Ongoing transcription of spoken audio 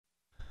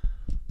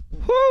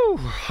Whew!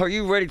 Are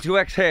you ready to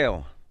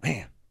exhale?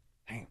 Man,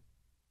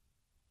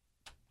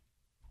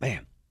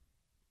 man.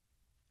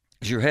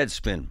 Does your head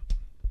spin?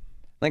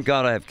 Thank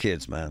God I have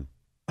kids, man.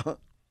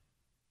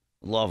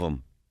 Love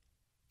them.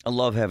 I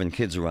love having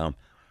kids around.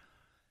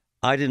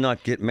 I did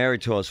not get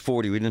married till I was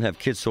 40. We didn't have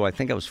kids, so I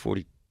think I was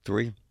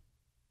 43.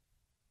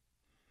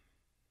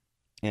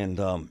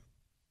 And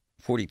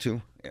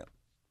 42, yeah.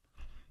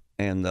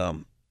 And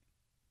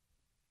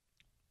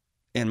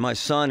my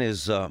son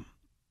is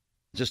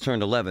just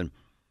turned 11.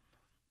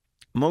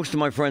 Most of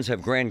my friends have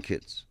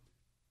grandkids.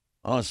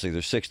 Honestly,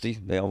 they're 60.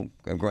 They all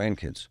have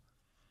grandkids.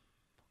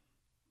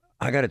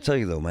 I got to tell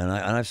you, though, man,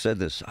 and I've said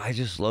this, I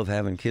just love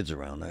having kids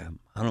around.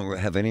 I don't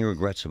have any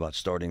regrets about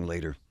starting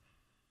later.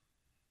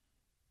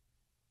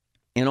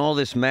 In all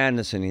this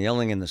madness and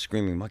yelling and the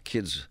screaming, my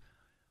kids,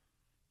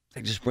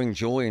 they just bring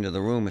joy into the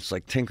room. It's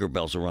like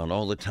Tinkerbells around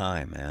all the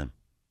time, man.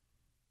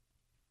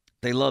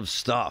 They love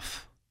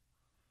stuff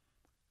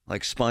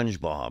like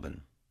SpongeBob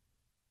and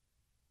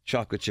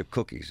chocolate chip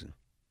cookies and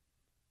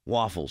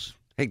waffles.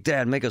 Hey,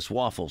 Dad, make us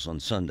waffles on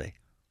Sunday.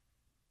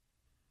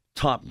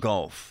 Top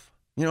golf.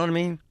 You know what I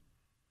mean?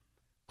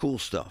 Cool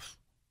stuff.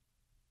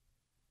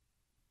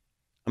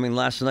 I mean,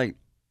 last night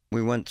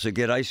we went to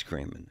get ice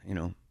cream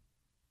and,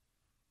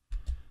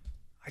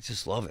 I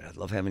just love it. I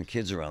love having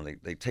kids around.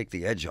 They take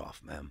the edge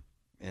off, man,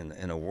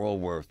 in a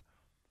world where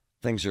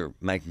things are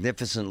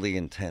magnificently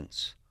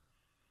intense.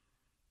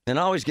 And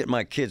I always get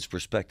my kids'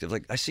 perspective.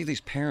 Like, I see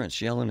these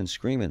parents yelling and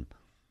screaming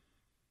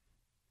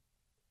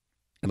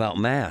about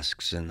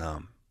masks, and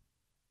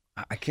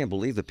I can't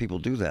believe that people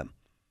do that.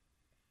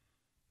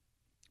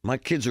 My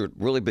kids are at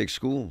really big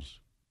schools,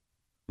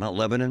 Mount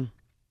Lebanon.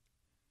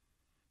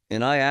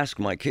 And I ask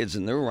my kids,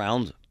 and they're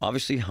around,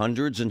 obviously,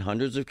 hundreds and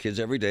hundreds of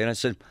kids every day. And I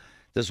said,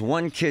 does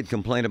one kid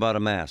complain about a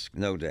mask?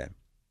 No, Dad.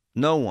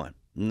 No one.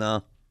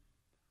 No.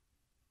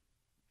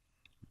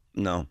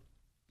 No.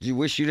 Do you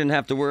wish you didn't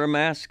have to wear a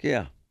mask?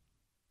 Yeah.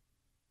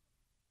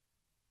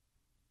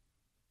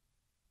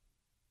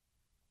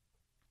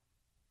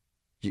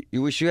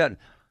 You wish you had,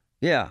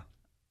 yeah.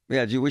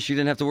 Yeah, do you wish you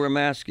didn't have to wear a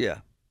mask? Yeah.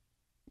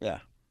 Yeah.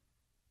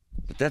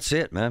 But that's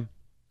it, man.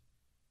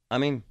 I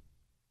mean,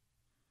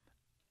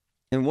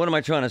 and what am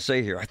I trying to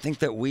say here? I think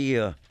that we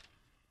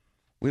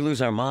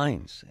lose our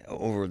minds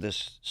over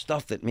this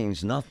stuff that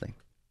means nothing.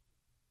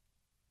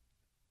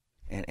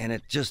 And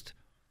it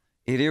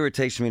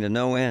irritates me to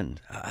no end.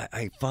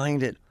 I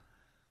find it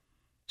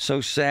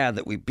so sad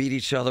that we beat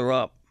each other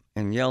up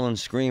and yell and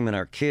scream, and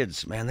our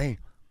kids, man,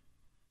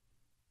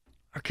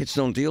 our kids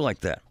don't deal like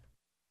that.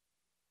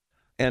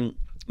 And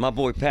my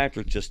boy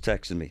Patrick just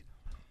texted me.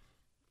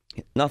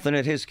 Nothing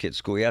at his kid's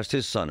school. He asked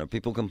his son, are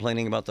people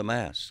complaining about the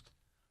mask?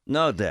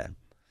 No, Dad.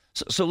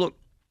 So look,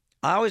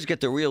 I always get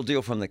the real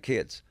deal from the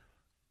kids.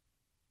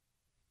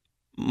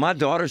 My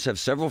daughters have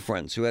several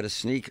friends who had to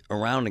sneak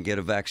around and get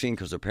a vaccine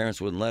because their parents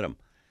wouldn't let them.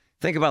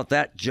 Think about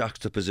that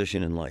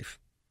juxtaposition in life.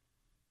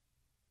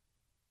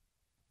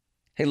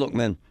 Hey, look,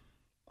 man,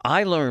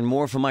 I learn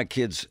more from my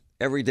kids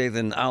every day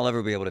than I'll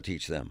ever be able to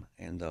teach them.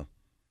 And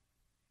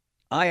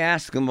I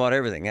ask them about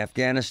everything,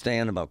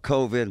 Afghanistan, about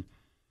COVID,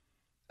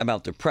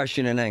 about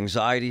depression and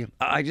anxiety.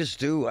 I just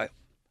do.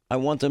 I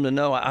want them to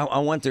know. I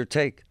want their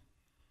take.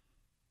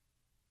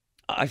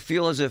 I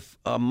feel as if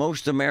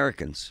most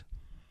Americans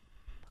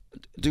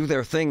do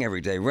their thing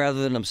every day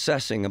rather than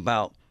obsessing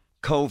about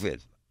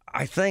COVID.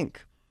 I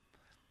think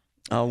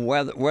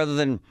rather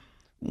than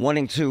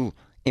wanting to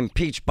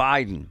impeach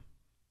Biden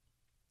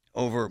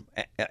over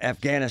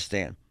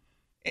Afghanistan.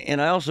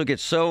 And I also get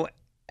so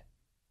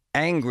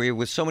angry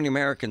with so many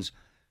Americans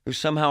who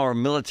somehow are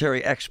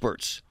military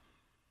experts,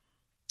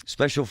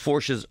 special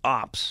forces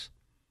ops,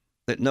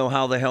 that know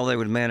how the hell they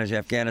would manage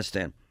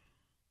Afghanistan.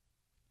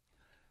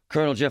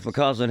 Colonel Jeff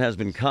McCausland has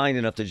been kind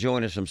enough to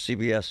join us from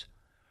CBS.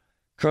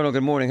 Colonel,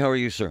 good morning. How are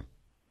you, sir?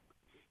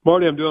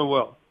 Marty, I'm doing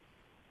well.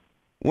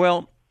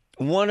 Well,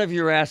 one of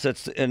your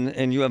assets,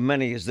 and you have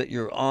many, is that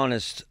you're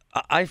honest.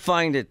 I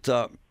find it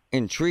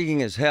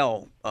intriguing as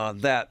hell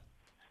that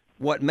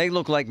what may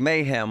look like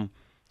mayhem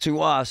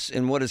to us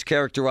in what is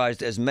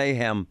characterized as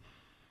mayhem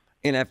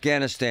in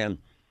Afghanistan,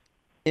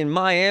 in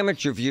my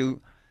amateur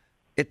view,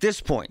 at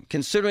this point,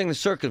 considering the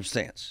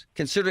circumstance,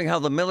 considering how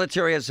the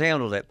military has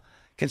handled it,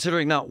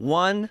 considering not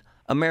one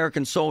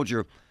American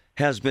soldier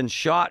has been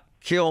shot,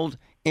 killed,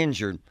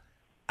 injured,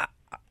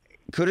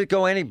 could it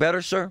go any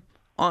better, sir?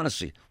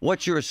 Honestly,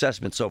 what's your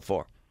assessment so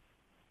far?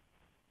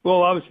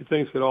 Well, obviously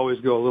things could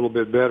always go a little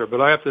bit better, but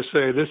I have to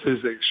say this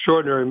is an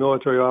extraordinary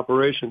military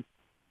operation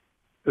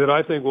that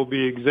I think will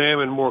be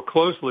examined more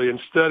closely and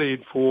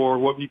studied for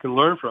what you can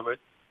learn from it.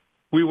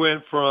 We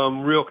went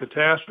from real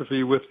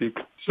catastrophe with the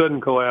sudden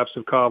collapse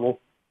of Kabul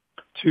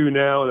to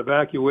now an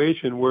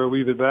evacuation where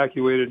we've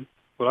evacuated,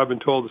 what I've been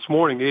told this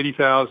morning,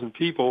 80,000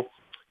 people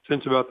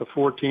since about the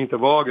 14th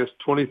of August,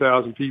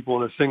 20,000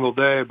 people in a single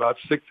day, about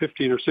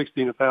 15 or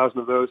 16,000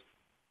 of those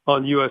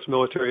on U.S.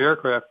 military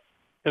aircraft.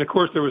 And, of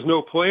course, there was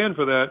no plan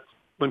for that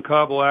when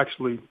Kabul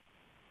actually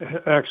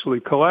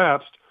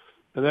collapsed.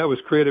 and that was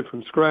created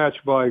from scratch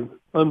by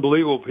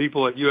unbelievable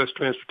people at U.S.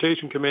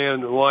 Transportation Command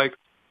and the like,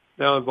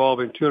 now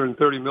involving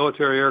 230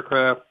 military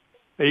aircraft,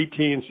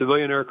 18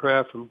 civilian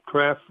aircraft from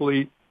Craft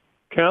Fleet,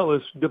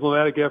 countless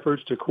diplomatic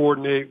efforts to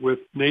coordinate with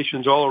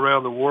nations all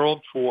around the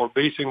world for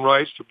basing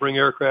rights to bring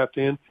aircraft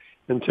in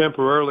and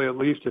temporarily, at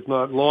least, if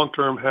not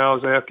long-term,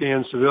 house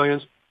Afghan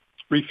civilians.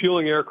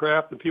 Refueling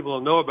aircraft that people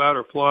don't know about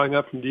are flying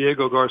up from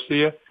Diego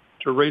Garcia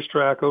to a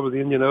racetrack over the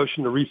Indian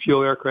Ocean to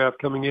refuel aircraft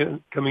coming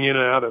in and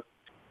out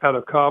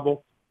of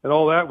Kabul. And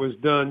all that was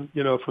done,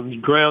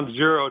 from ground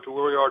zero to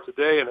where we are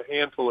today in a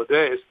handful of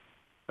days,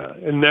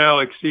 and now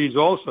exceeds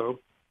also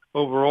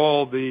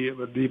overall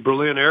the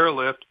Berlin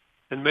airlift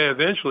and may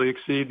eventually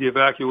exceed the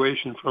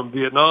evacuation from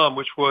Vietnam,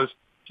 which was,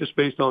 just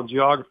based on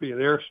geography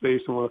and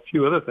airspace and a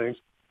few other things,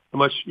 a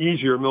much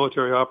easier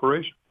military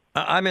operation.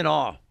 I'm in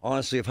awe,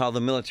 honestly, of how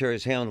the military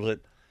has handled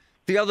it.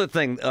 The other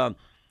thing,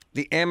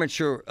 the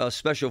amateur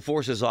special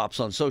forces ops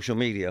on social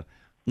media,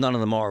 none of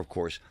them are, of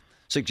course,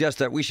 suggest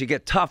that we should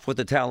get tough with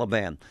the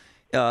Taliban.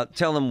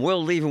 Tell them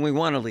we'll leave and we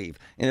want to leave.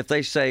 And if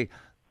they say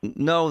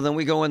no, then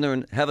we go in there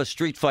and have a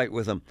street fight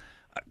with them.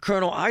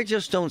 Colonel, I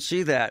just don't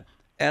see that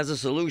as a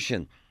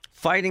solution.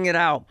 Fighting it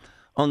out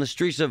on the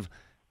streets of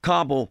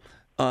Kabul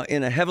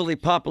in a heavily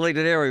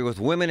populated area with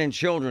women and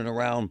children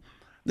around,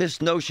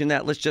 this notion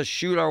that let's just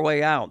shoot our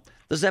way out.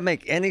 Does that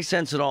make any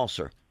sense at all,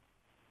 sir?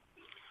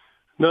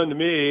 None to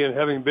me, and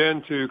having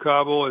been to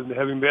Kabul and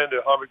having been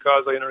to Hamid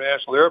Karzai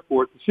International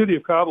Airport, the city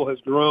of Kabul has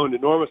grown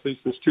enormously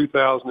since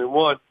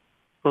 2001,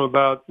 from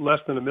about less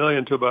than 1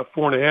 million to about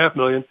 4.5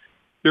 million.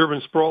 The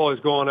urban sprawl is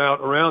going out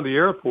around the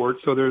airport,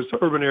 so there's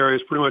urban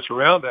areas pretty much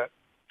around that.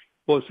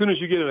 Well, as soon as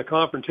you get in a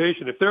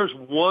confrontation, if there's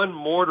one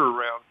mortar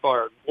round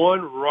fired,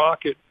 one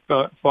rocket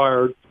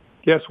fired,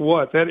 guess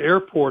what? That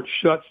airport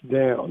shuts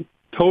down,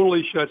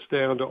 totally shuts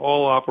down to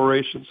all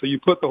operations. So you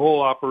put the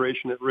whole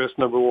operation at risk,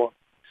 number one.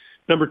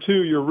 Number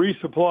two, your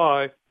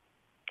resupply,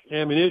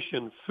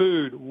 ammunition,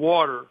 food,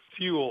 water,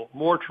 fuel,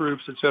 more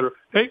troops, et cetera.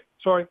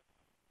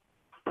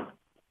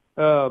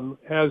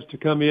 Has to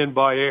come in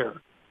by air.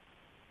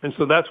 And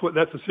so that's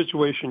the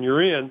situation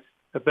you're in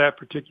at that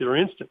particular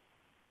instant.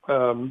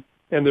 And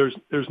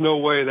there's no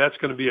way that's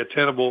going to be a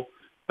tenable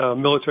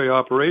military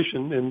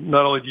operation. And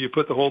not only do you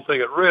put the whole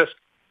thing at risk,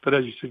 but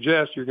as you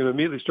suggest, you're going to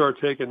immediately start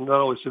taking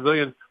not only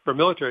civilian or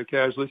military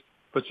casualties,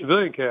 but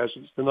civilian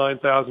casualties. The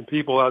 9,000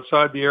 people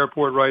outside the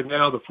airport right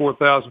now, the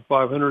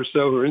 4,500 or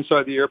so who are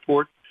inside the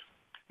airport,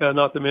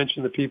 not to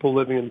mention the people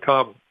living in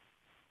Kabul.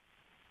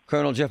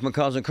 Colonel Jeff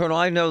McCausland. Colonel,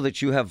 I know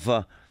that you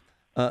have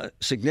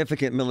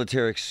significant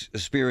military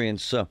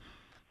experience,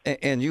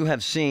 and you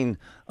have seen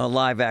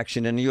live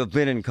action, and you have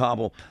been in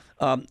Kabul.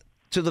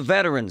 To the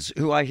veterans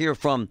who I hear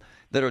from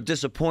that are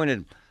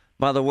disappointed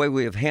by the way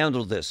we have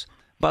handled this,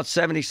 about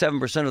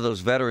 77% of those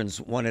veterans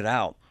want it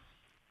out.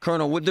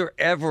 Colonel, would there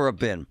ever have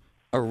been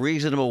a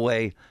reasonable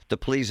way to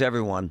please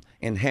everyone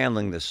in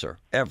handling this, sir?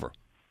 Ever?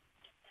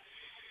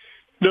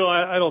 No,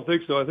 I don't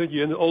think so. I think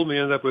you ultimately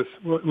end up with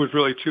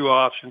really two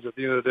options at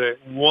the end of the day.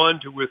 One,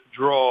 to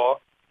withdraw,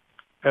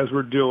 as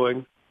we're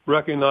doing,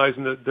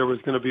 recognizing that there was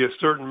going to be a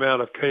certain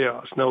amount of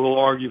chaos. Now, we'll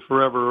argue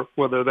forever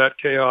whether that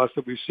chaos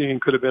that we've seen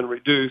could have been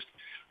reduced.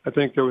 I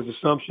think there was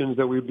assumptions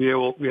that we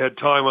had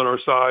time on our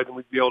side and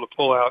we'd be able to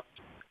pull out,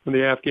 and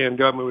the Afghan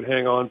government would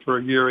hang on for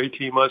a year,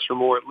 18 months or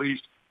more at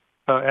least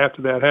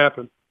after that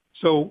happened.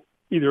 So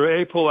either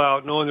A, pull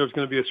out knowing there's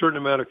going to be a certain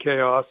amount of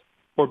chaos,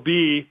 or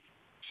B,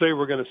 say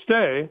we're going to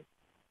stay.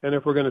 And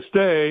if we're going to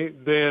stay,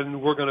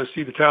 then we're going to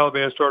see the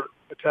Taliban start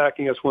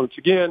attacking us once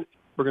again.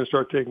 We're going to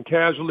start taking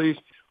casualties.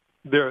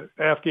 The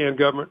Afghan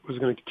government was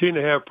going to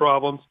continue to have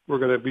problems. We're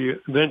going to be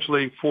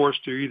eventually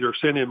forced to either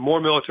send in more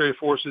military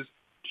forces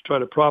to try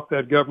to prop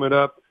that government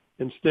up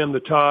and stem the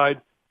tide,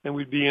 and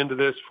we'd be into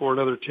this for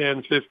another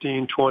 10,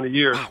 15, 20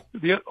 years. Wow.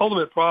 The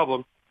ultimate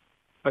problem,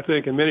 I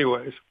think, in many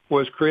ways,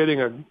 was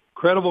creating a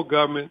credible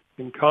government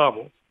in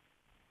Kabul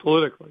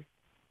politically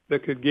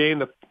that could gain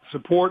the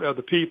support of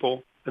the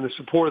people and the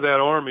support of that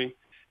army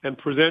and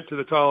present to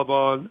the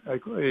Taliban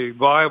a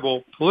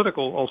viable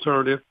political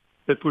alternative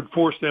that would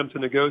force them to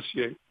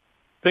negotiate.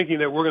 Thinking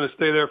that we're going to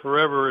stay there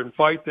forever and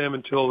fight them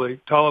until the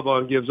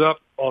Taliban gives up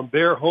on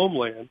their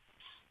homeland,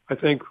 I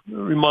think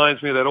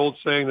reminds me of that old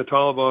saying the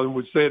Taliban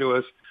would say to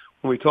us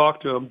when we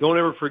talk to them: don't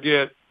ever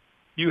forget,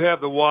 you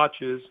have the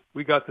watches,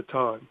 we got the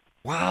time.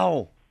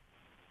 Wow.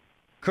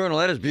 Colonel,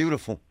 that is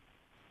beautiful.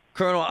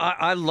 Colonel,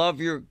 I love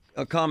your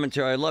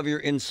commentary. I love your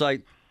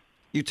insight.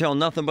 You tell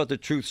nothing but the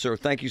truth, sir.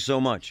 Thank you so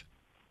much.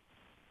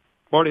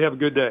 Marty, have a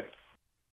good day.